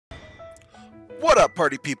What up,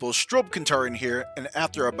 party people? Strobe Kantarian here, and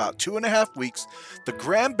after about 2.5 weeks, the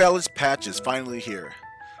Grand Balance patch is finally here.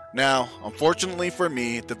 Now, unfortunately for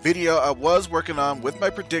me, the video I was working on with my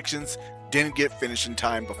predictions didn't get finished in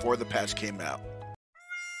time before the patch came out.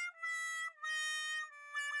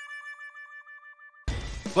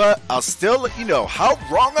 But I'll still let you know how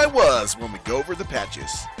wrong I was when we go over the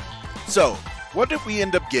patches. So, what did we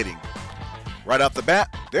end up getting? Right off the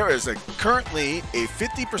bat, there is currently a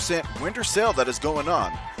 50% winter sale that is going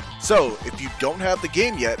on. So, if you don't have the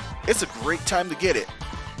game yet, it's a great time to get it.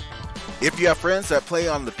 If you have friends that play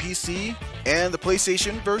on the PC and the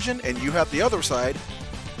PlayStation version and you have the other side,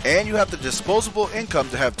 and you have the disposable income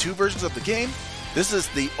to have two versions of the game, this is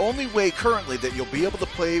the only way currently that you'll be able to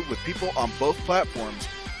play with people on both platforms,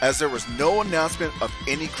 as there was no announcement of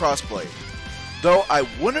any crossplay. Though I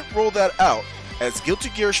wouldn't rule that out, as Guilty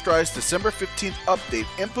Gear Strive's December 15th update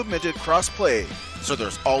implemented crossplay, so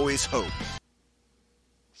there's always hope.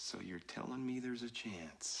 So you're telling me there's a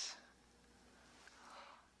chance?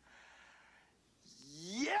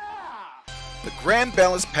 Yeah! The Grand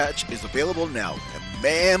Balance patch is available now, and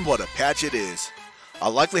man, what a patch it is. I'll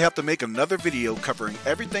likely have to make another video covering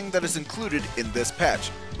everything that is included in this patch,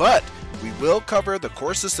 but we will cover the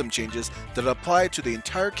core system changes that apply to the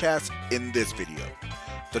entire cast in this video.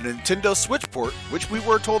 The Nintendo Switch port, which we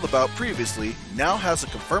were told about previously, now has a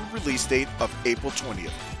confirmed release date of April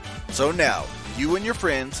 20th. So now, you and your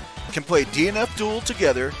friends can play DNF Duel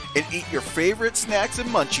together and eat your favorite snacks and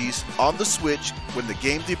munchies on the Switch when the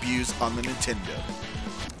game debuts on the Nintendo.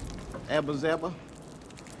 Abba Zabba,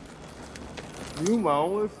 you my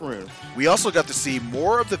only friend. We also got to see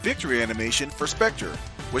more of the victory animation for Spectre,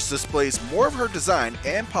 which displays more of her design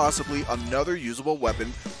and possibly another usable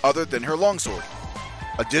weapon other than her longsword.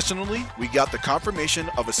 Additionally, we got the confirmation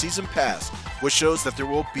of a season pass, which shows that there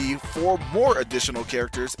will be 4 more additional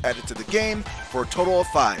characters added to the game for a total of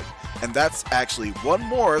 5, and that's actually 1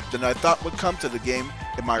 more than I thought would come to the game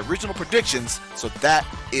in my original predictions, so that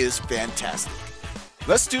is fantastic.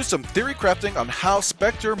 Let's do some theory crafting on how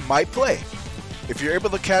Spectre might play. If you're able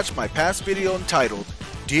to catch my past video entitled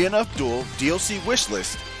DNF Duel DLC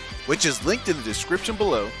Wishlist, which is linked in the description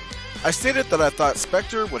below, I stated that I thought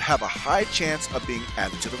Spectre would have a high chance of being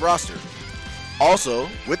added to the roster. Also,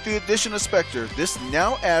 with the addition of Spectre, this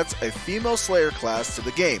now adds a female Slayer class to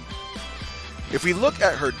the game. If we look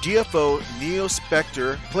at her DFO Neo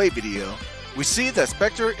Spectre play video, we see that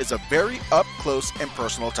Spectre is a very up-close and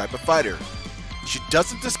personal type of fighter. She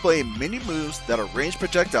doesn't display many moves that are ranged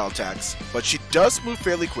projectile attacks, but she does move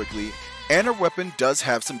fairly quickly, and her weapon does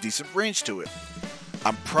have some decent range to it.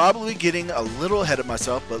 I'm probably getting a little ahead of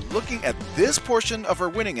myself, but looking at this portion of her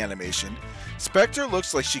winning animation, Spectre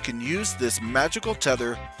looks like she can use this magical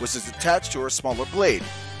tether which is attached to her smaller blade.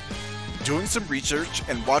 Doing some research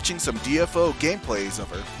and watching some DFO gameplays of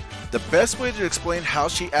her, the best way to explain how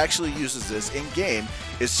she actually uses this in-game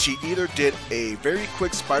is she either did a very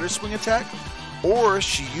quick spider swing attack, or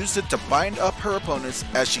she used it to bind up her opponents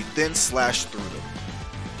as she then slashed through them.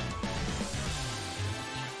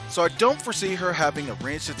 So I don't foresee her having a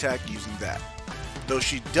ranged attack using that, though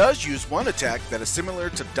she does use one attack that is similar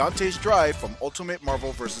to Dante's Drive from Ultimate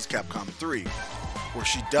Marvel vs. Capcom 3, where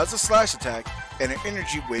she does a slash attack and an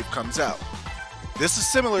energy wave comes out. This is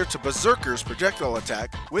similar to Berserker's projectile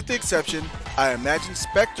attack, with the exception I imagine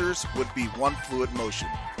Spectre's would be one fluid motion.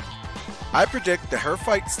 I predict that her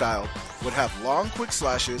fight style would have long quick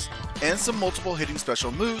slashes and some multiple hitting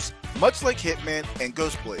special moves, much like Hitman and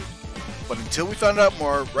Ghostblade. But until we find out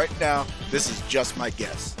more, right now, this is just my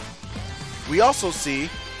guess. We also see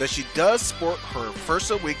that she does sport her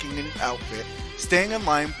First Awakening outfit, staying in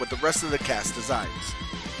line with the rest of the cast designs.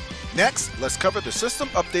 Next, let's cover the system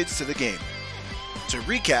updates to the game. To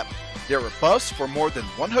recap, there were buffs for more than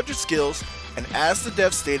 100 skills, and as the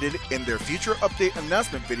devs stated in their future update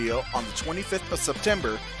announcement video on the 25th of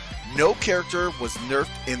September, no character was nerfed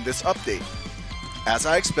in this update. As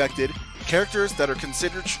I expected, characters that are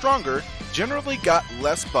considered stronger generally got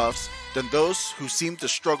less buffs than those who seem to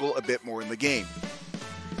struggle a bit more in the game.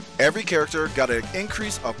 Every character got an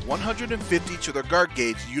increase of 150 to their guard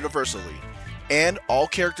gauge universally, and all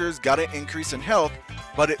characters got an increase in health,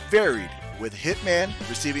 but it varied, with Hitman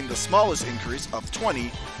receiving the smallest increase of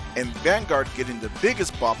 20 and Vanguard getting the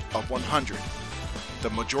biggest bump of 100. The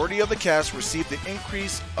majority of the cast received an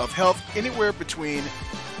increase of health anywhere between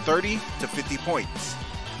 30 to 50 points.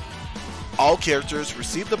 All characters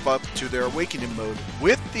received the buff to their Awakening mode,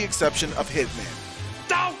 with the exception of Hitman.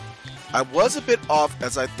 I was a bit off,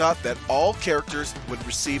 as I thought that all characters would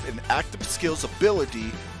receive an active skills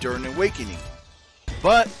ability during Awakening,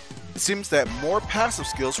 but it seems that more passive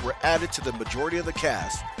skills were added to the majority of the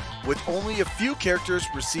cast, with only a few characters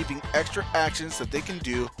receiving extra actions that they can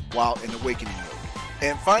do while in Awakening mode.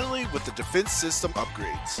 And finally, with the defense system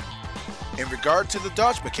upgrades. In regard to the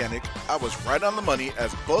dodge mechanic, I was right on the money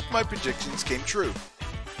as both my predictions came true.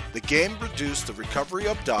 The game reduced the recovery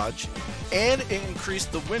of dodge, and it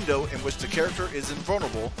increased the window in which the character is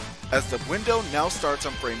invulnerable, as the window now starts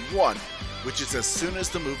on frame 1, which is as soon as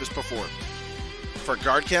the move is performed. For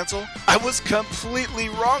guard cancel, I was completely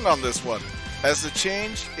wrong on this one, as the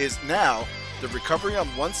change is now the recovery on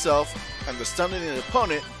oneself and the stunning an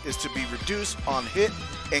opponent is to be reduced on hit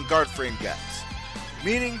and guard frame gaps,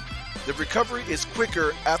 meaning the recovery is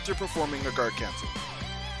quicker after performing a guard cancel.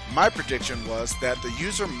 My prediction was that the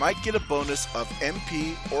user might get a bonus of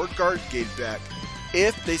MP or guard gauge back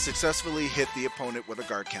if they successfully hit the opponent with a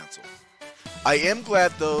guard cancel. I am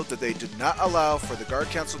glad though that they did not allow for the guard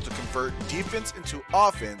cancel to convert defense into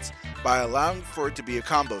offense by allowing for it to be a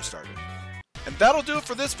combo starter. And that'll do it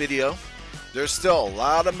for this video. There's still a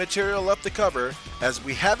lot of material left to cover, as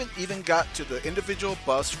we haven't even got to the individual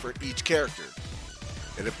buffs for each character.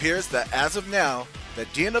 It appears that as of now, that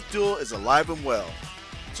DNF Duel is alive and well.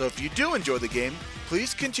 So if you do enjoy the game,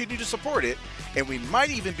 please continue to support it, and we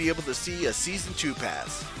might even be able to see a Season 2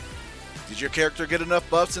 pass. Did your character get enough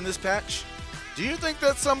buffs in this patch? Do you think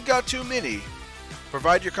that some got too many?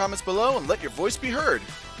 Provide your comments below and let your voice be heard.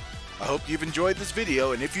 I hope you've enjoyed this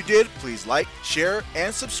video, and if you did, please like, share,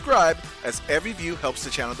 and subscribe, as every view helps the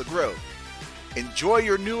channel to grow. Enjoy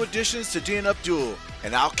your new additions to DNF Duel,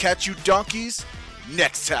 and I'll catch you donkeys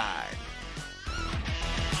next time.